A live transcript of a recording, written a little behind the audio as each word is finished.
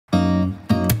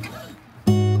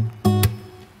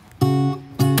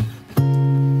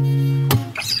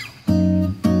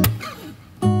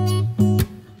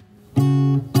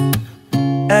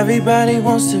Everybody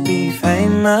wants to be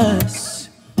famous.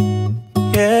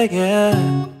 Yeah,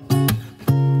 yeah.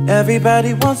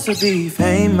 Everybody wants to be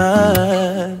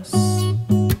famous.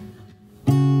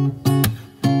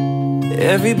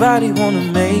 Everybody wanna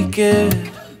make it.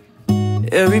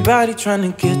 Everybody trying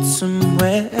to get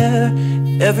somewhere.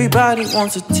 Everybody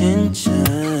wants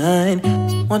attention.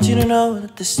 Want you to know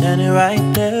that they're standing right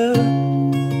there.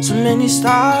 So many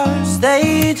stars,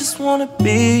 they just wanna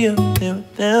be up there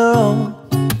with them,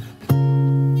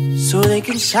 so they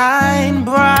can shine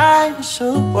bright and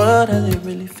show the world how they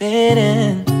really fit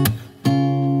in.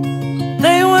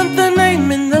 They want the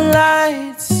name in the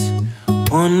lights,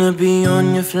 wanna be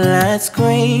on your flat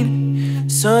screen,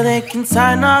 so they can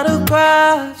sign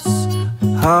autographs,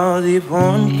 all the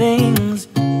important things.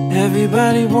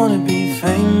 Everybody wanna be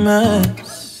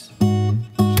famous.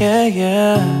 Yeah,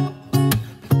 yeah.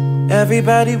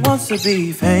 Everybody wants to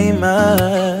be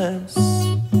famous.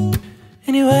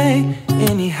 Anyway,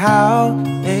 anyhow,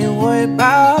 they worry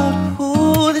about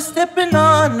who they're stepping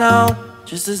on now.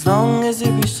 Just as long as they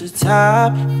reach the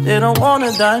top, they don't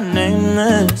wanna die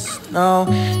nameless. No,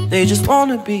 they just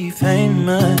wanna be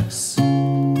famous.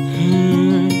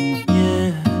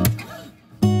 Yeah.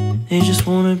 They just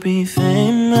wanna be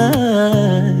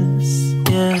famous.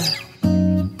 Yeah.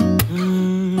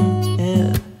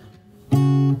 Yeah.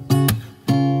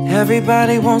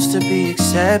 Everybody wants to be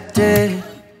accepted.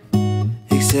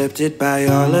 Accepted by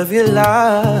all of your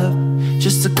love.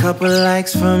 Just a couple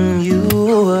likes from you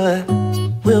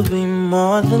will be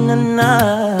more than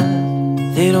enough.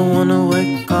 They don't wanna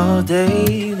work all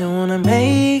day, they wanna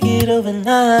make it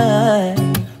overnight,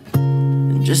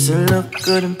 just to look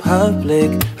good in public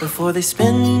before they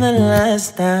spend the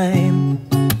last dime.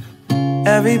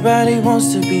 Everybody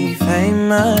wants to be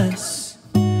famous.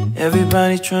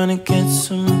 Everybody trying to get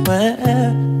somewhere.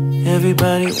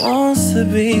 Everybody wants to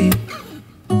be.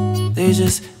 They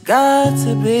just got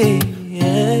to be,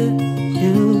 yeah.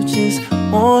 You just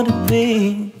wanna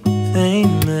be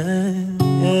famous,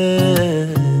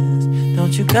 yes.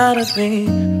 Don't you gotta be,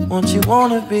 won't you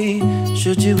wanna be?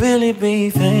 Should you really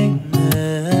be famous?